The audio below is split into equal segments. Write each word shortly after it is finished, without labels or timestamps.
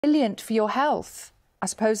brilliant for your health. I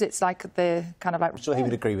suppose it's like the kind of like... I'm sure he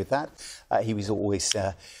would agree with that. He was always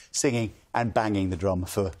singing and banging the drum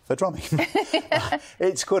for drumming.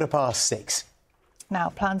 It's 6:15. Now,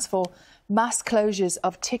 plans for mass closures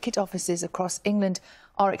of ticket offices across England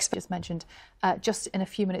are expected, as mentioned, just in a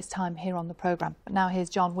few minutes' time here on the programme. But now here's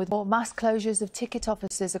John with more. Mass closures of ticket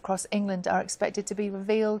offices across England are expected to be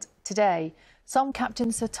revealed today. Some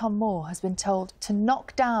Captain Sir Tom Moore has been told to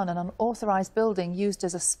knock down an unauthorised building used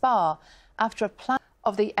as a spa after a plan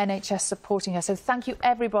of the NHS supporting her. So thank you,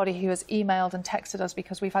 everybody who has emailed and texted us,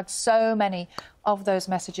 because we've had so many of those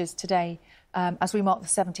messages today as we mark the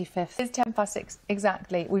 75th. It's 6:10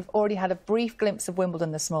 exactly. We've already had a brief glimpse of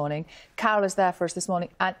Wimbledon this morning. Carol is there for us this morning,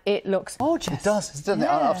 and it looks gorgeous. It does, doesn't it?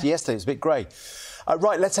 After yesterday, it was a bit grey.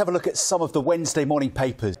 Right, let's have a look at some of the Wednesday morning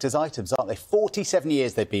papers. There's items, aren't they? 47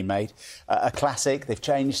 years they've been made. A classic. They've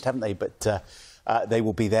changed, haven't they? But they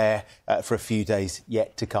will be there for a few days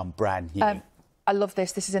yet to come. Brand new. I love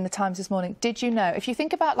this. This is in the Times this morning. Did you know, if you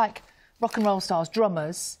think about, like, rock and roll stars,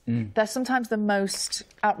 drummers, they're sometimes the most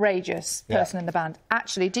outrageous person in the band.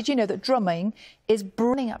 Actually, did you know that drumming is...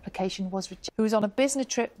 Running application was rejected. Who was on a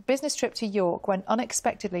business trip to York when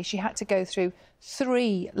unexpectedly she had to go through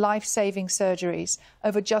 3 life-saving surgeries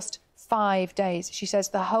over just 5 days. She says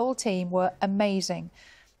the whole team were amazing.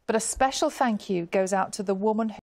 But a special thank you goes out to the woman who...